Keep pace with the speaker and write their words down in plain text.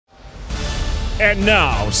And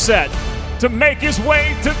now set to make his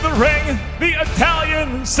way to the ring, the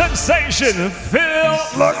Italian sensation, Phil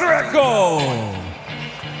Lo Greco.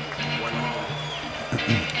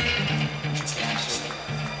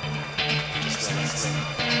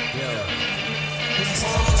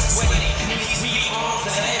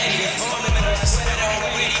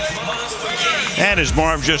 And as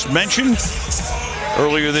Marv just mentioned,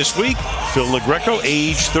 earlier this week, Phil Lo Greco,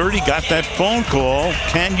 age 30, got that phone call.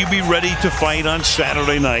 Can you be ready to fight on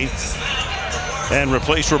Saturday night and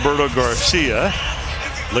replace Roberto Garcia?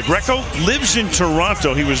 Lo Greco lives in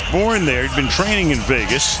Toronto. He was born there. He'd been training in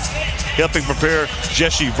Vegas, helping prepare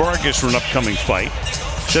Jesse Vargas for an upcoming fight.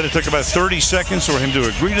 Said it took about 30 seconds for him to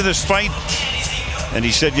agree to this fight. And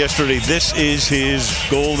he said yesterday this is his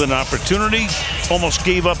golden opportunity. Almost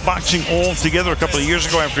gave up boxing altogether a couple of years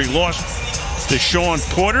ago after he lost to Sean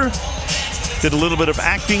Porter. Did a little bit of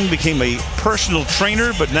acting, became a personal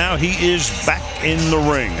trainer, but now he is back in the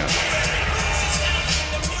ring.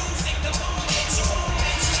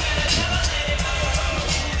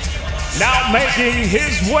 Now making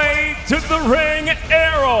his way to the ring,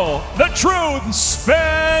 Errol "The Truth"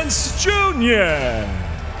 Spence Jr.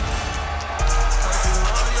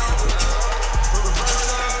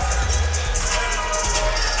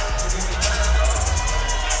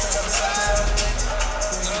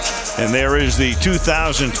 And there is the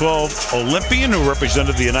 2012 Olympian who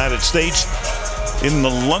represented the United States in the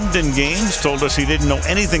London Games. Told us he didn't know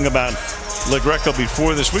anything about Lo Greco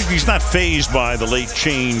before this week. He's not fazed by the late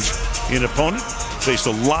change in opponent. Faced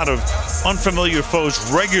a lot of unfamiliar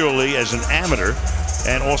foes regularly as an amateur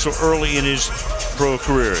and also early in his pro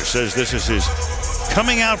career. Says this is his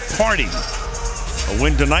coming out party. A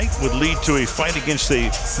win tonight would lead to a fight against a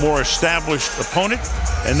more established opponent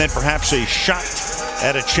and then perhaps a shot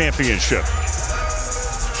at a championship.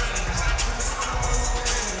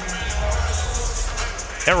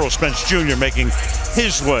 Errol Spence Jr. making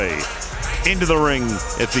his way into the ring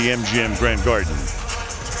at the MGM Grand Garden.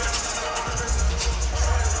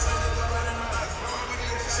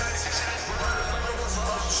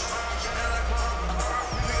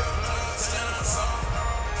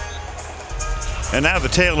 And now the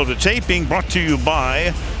tale of the tape being brought to you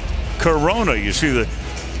by Corona. You see the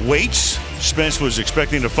weights. Spence was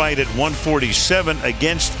expecting to fight at 147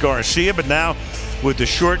 against Garcia, but now with the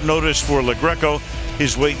short notice for Lo Greco,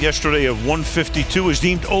 his weight yesterday of 152 is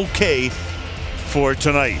deemed okay for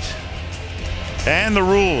tonight. And the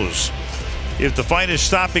rules: if the fight is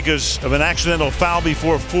stopped because of an accidental foul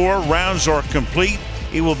before 4 rounds are complete,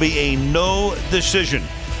 it will be a no decision.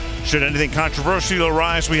 Should anything controversial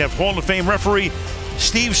arise, we have Hall of Fame referee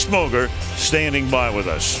Steve Smoger standing by with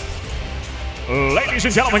us. Ladies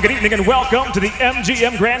and gentlemen, good evening and welcome to the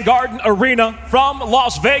MGM Grand Garden Arena from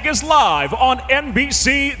Las Vegas, live on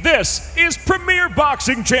NBC. This is Premier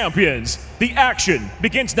Boxing Champions. The action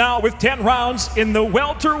begins now with 10 rounds in the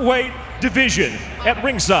welterweight division. At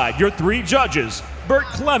ringside, your 3 judges, Bert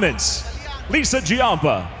Clements, Lisa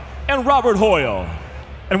Giampa, and Robert Hoyle.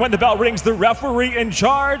 And when the bell rings, the referee in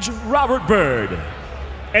charge, Robert Byrd.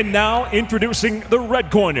 And now introducing the red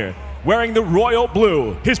corner, wearing the royal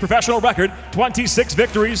blue. His professional record, 26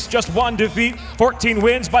 victories, just 1 defeat, 14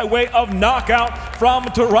 wins by way of knockout, from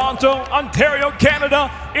Toronto, Ontario, Canada.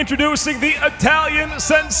 Introducing the Italian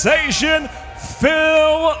sensation,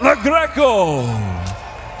 Phil Lo Greco.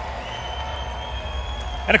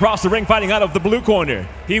 And across the ring, fighting out of the blue corner,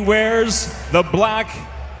 he wears the black,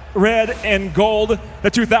 red, and gold. The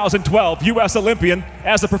 2012 U.S. Olympian,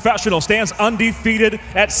 as a professional, stands undefeated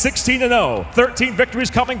at 16-0. 13 victories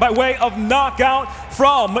coming by way of knockout,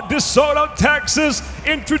 from DeSoto, Texas.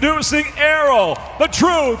 Introducing Errol "The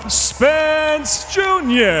Truth" Spence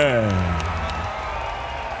Jr.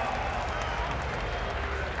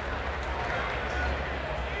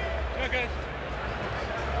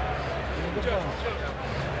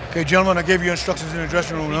 Okay, gentlemen, I gave you instructions in the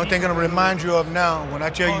dressing room. The only thing I'm going to remind you of now, when I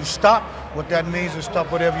tell you stop, what that means is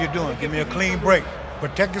stop whatever you're doing. Give me a clean break.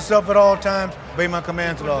 Protect yourself at all times. Obey my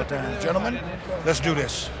commands at all times. Gentlemen, let's do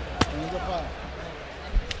this.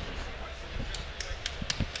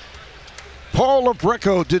 Paul Lo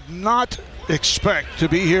Greco did not expect to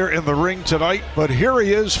be here in the ring tonight, but here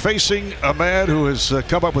he is facing a man who has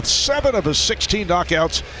come up with 7 of his 16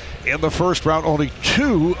 knockouts in the first round. Only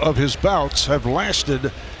 2 of his bouts have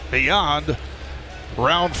lasted beyond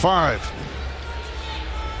round 5.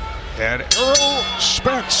 And Errol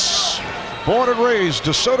Spence, born and raised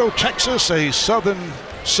DeSoto, Texas, a southern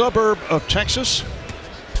suburb of Texas.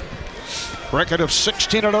 Record of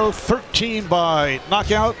 16-0, 13 by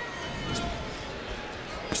knockout.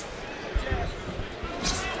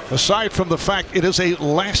 Aside from the fact it is a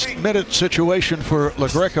last-minute situation for Lo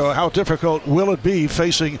Greco, how difficult will it be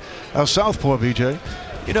facing a southpaw, BJ?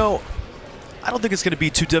 You know, I don't think it's going to be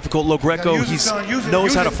too difficult. Lo Greco, he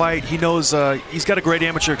knows how to fight. He knows he's got a great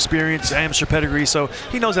amateur experience, amateur pedigree, so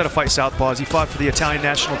he knows how to fight southpaws. He fought for the Italian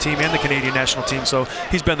national team and the Canadian national team, so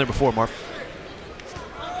he's been there before, Marv.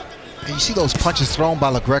 And you see those punches thrown by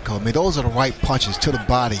Lo Greco. I mean, those are the right punches to the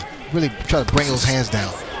body. Really try to bring those hands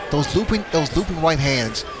down. Those looping right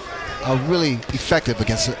hands are really effective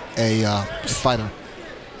against a fighter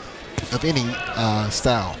of any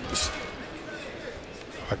style.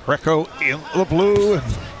 Lo Greco in the blue and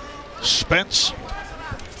Spence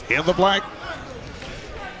in the black.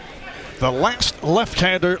 The last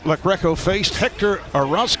left-hander Lo Greco faced, Hector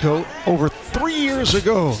Orozco, over 3 years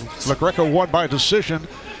ago. Lo Greco won by decision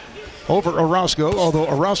over Orozco, although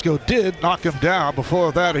Orozco did knock him down.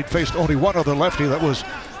 Before that, he'd faced only one other lefty. That was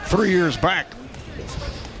 3 years back.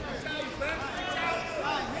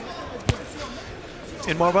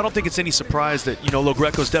 And Marv, I don't think it's any surprise that, you know, Lo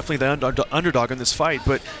Greco is definitely the underdog in this fight,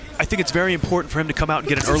 but I think it's very important for him to come out and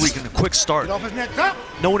get an early and a quick start.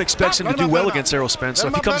 No one expects him to do well against Errol Spence, so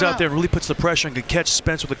if he comes out there and really puts the pressure and can catch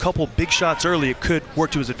Spence with a couple big shots early, it could work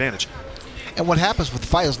to his advantage. And what happens with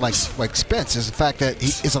fighters like Spence is the fact that he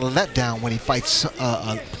is a letdown when he fights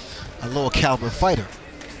a lower caliber fighter.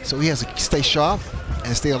 So he has to stay sharp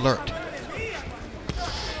and stay alert.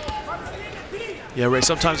 Yeah, Ray,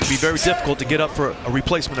 sometimes it can be very difficult to get up for a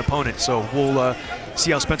replacement opponent, so we'll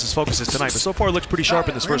see how Spence's focus is tonight. But so far, it looks pretty sharp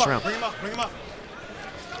in this first round. Bring him up.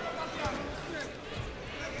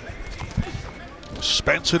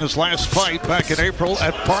 Spence in his last fight back in April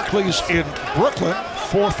at Barclays in Brooklyn.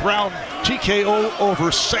 4th round TKO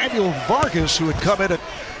over Samuel Vargas, who had come in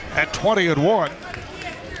at 20-1.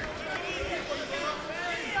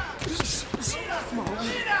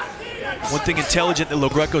 One thing intelligent that Lo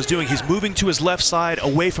Greco is doing, he's moving to his left side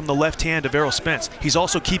away from the left hand of Errol Spence. He's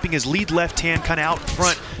also keeping his lead left hand kind of out in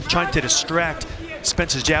front, trying to distract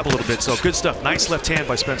Spence's jab a little bit. So good stuff. Nice left hand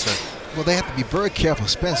by Spence there. Well, they have to be very careful.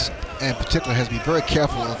 Spence, in particular, has to be very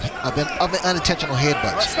careful of the unintentional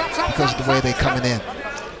headbutts because of the way they're coming in.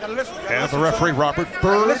 And the referee, Robert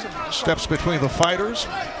Bird, steps between the fighters.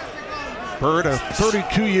 Bird, a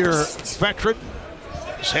 32-year veteran,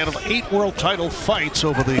 has handled 8 world title fights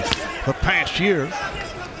over the past year.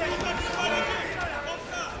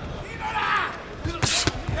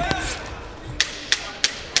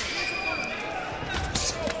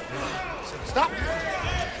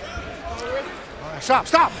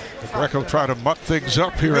 Stop. Greco trying to muck things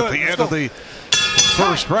up here at the end of the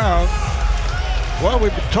first round. Well,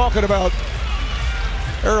 we've been talking about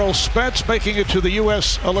Errol Spence making it to the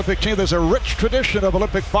U.S. Olympic team. There's a rich tradition of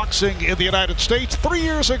Olympic boxing in the United States. 3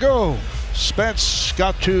 years ago, Spence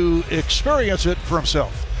got to experience it for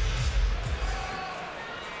himself.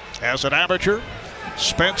 As an amateur,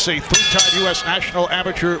 Spence, a 3-time U.S. national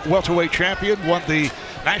amateur welterweight champion, won the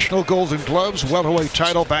National Golden Gloves welterweight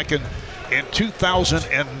title back in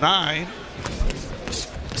 2009.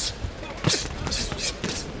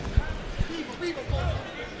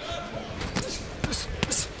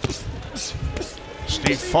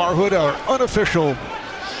 Steve Farhood, our unofficial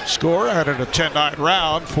score, added a 10-9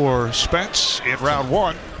 round for Spence in round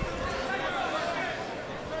 1.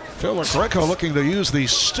 Phil Lo Greco looking to use the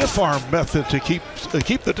stiff arm method to keep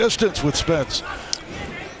the distance with Spence.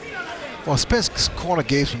 Well, Spence's corner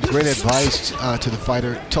gave some great advice to the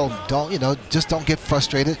fighter. Told him, just don't get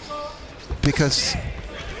frustrated because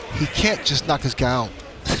he can't just knock this guy out.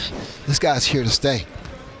 This guy's here to stay.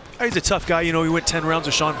 He's a tough guy. He went 10 rounds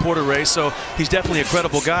with Sean Porter, Ray, so he's definitely a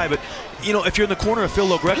credible guy. But, if you're in the corner of Phil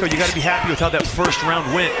Lo Greco, you got to be happy with how that first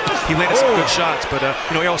round went. He landed some good shots, but,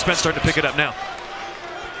 Errol Spence starting to pick it up now.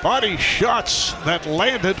 Body shots that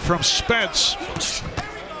landed from Spence.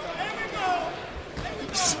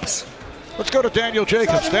 Let's go to Daniel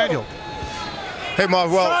Jacobs. Daniel. Hey,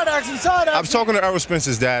 Marv. Well, I was talking to Errol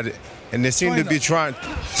Spence's dad, and they seem to be trying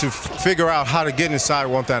to figure out how to get inside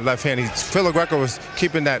with that left hand. Phil Lo Greco was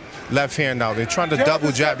keeping that left hand out. They're trying to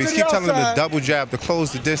double jab. He's keep telling him to double jab to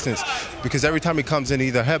close the distance because every time he comes in, he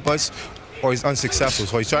either headbutts or he's unsuccessful.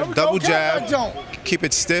 So he's trying to double jab, keep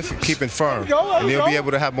it stiff, keep it firm, and he'll be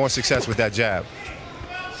able to have more success with that jab.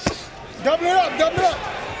 Double it up.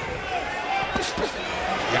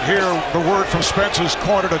 You hear the word from Spence's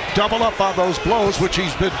corner to double up on those blows, which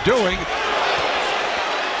he's been doing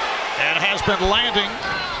and has been landing.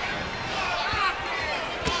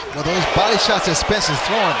 Well, those body shots that Spence is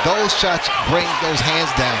throwing, those shots bring those hands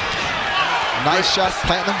down. Nice shot,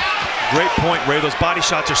 planting them. Great point, Ray. Those body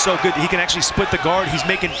shots are so good that he can actually split the guard. He's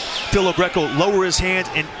making Phil Lo Greco lower his hands,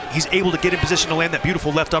 and he's able to get in position to land that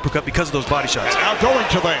beautiful left uppercut because of those body shots. And now going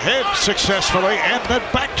to the head successfully, and then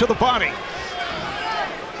back to the body.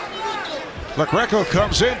 Lo Greco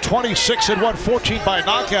comes in 26-1, 14 by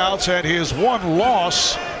knockouts, and his one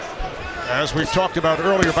loss, as we've talked about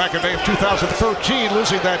earlier, back in May of 2013,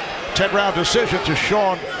 losing that 10-round decision to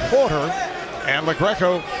Sean Porter. And Lo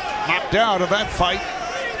Greco knocked down in that fight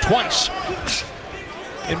twice.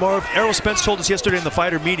 And Marv, Errol Spence told us yesterday in the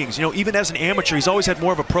fighter meetings, you know, even as an amateur, he's always had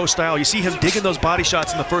more of a pro style. You see him digging those body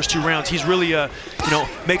shots in the first 2 rounds. He's really, you know,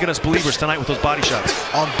 making us believers tonight with those body shots.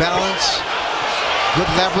 On balance, good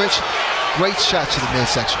leverage, great shots to the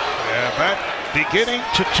midsection. Yeah, that beginning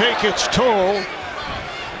to take its toll.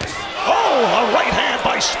 Oh, a right hand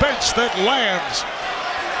by Spence that lands.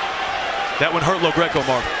 That one hurt Lo Greco,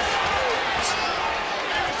 Marv.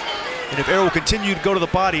 And if Errol will continue to go to the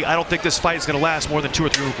body, I don't think this fight is going to last more than 2 or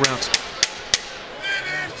 3 rounds.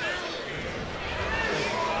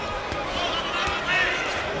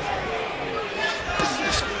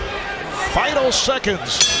 Final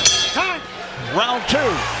seconds. Round 2.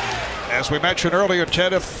 As we mentioned earlier,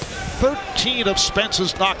 10 of 13 of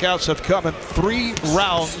Spence's knockouts have come in 3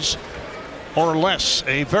 rounds or less.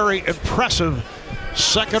 A very impressive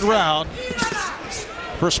second round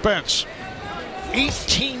for Spence.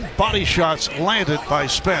 18 body shots landed by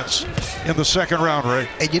Spence in the second round, Ray.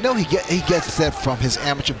 And you know he gets that from his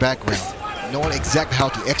amateur background, knowing exactly how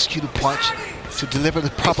to execute a punch, to deliver the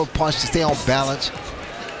proper punch, to stay on balance.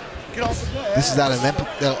 This is not Olympic.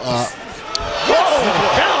 Down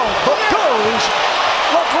goes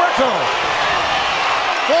Lo Greco.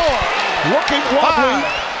 4, looking wobbly.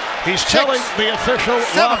 5, He's 6, telling the official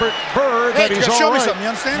 7, Robert Byrd that 8. he's all Show me right. something, you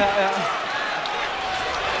understand?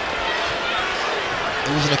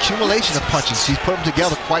 It was an accumulation of punches. He's put them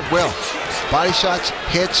together quite well. Body shots,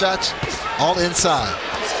 head shots, all inside.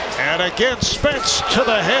 And again, Spence to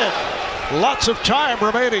the head. Lots of time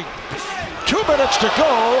remaining. 2 minutes to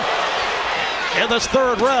go in this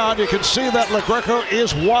third round. You can see that Lo Greco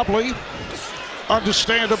is wobbly,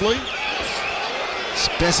 understandably.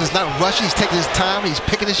 Spence is not rushing. He's taking his time. He's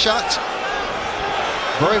picking his shots.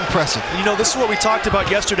 Very impressive. You know, this is what we talked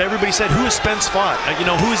about yesterday. Everybody said, who has Spence fought? You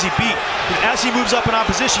know, who has he beat? And as he moves up in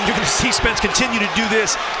opposition, you're going to see Spence continue to do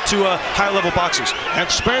this to higher-level boxers. And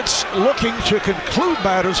Spence looking to conclude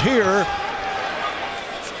matters here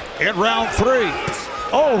in round 3.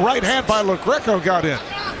 Oh, right hand by Lo Greco got in.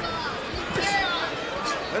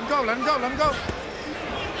 Let him go, let him go, let him go.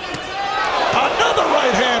 Another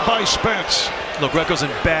right hand by Spence. Lo Greco's in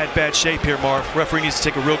bad shape here, Marv. Referee needs to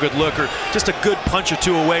take a real good look, or just a good punch or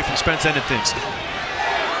 2 away from Spence ending things.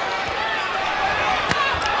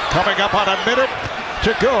 Coming up on a minute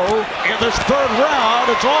to go in this third round.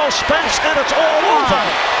 It's all Spence and it's all over.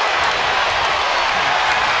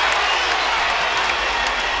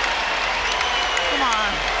 Come on.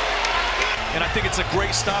 And I think it's a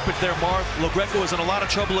great stoppage there, Marv. Lo Greco was in a lot of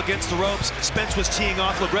trouble against the ropes. Spence was teeing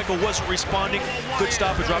off. Lo Greco wasn't responding. Good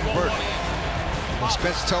stoppage, Robert Byrd. Well,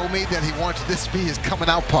 Spence told me that he wanted this to be his coming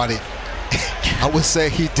out party. I would say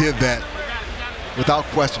he did that without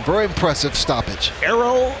question. Very impressive stoppage.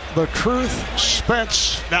 Errol the Truth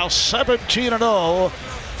Spence, now 17-0,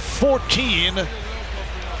 14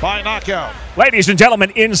 by knockout. Ladies and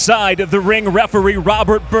gentlemen, inside the ring, referee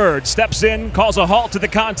Robert Byrd steps in, calls a halt to the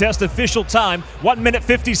contest. Official time, 1 minute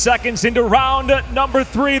 50 seconds into round number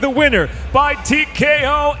 3. The winner by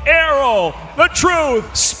TKO, Errol the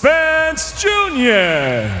Truth Spence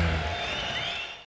Jr.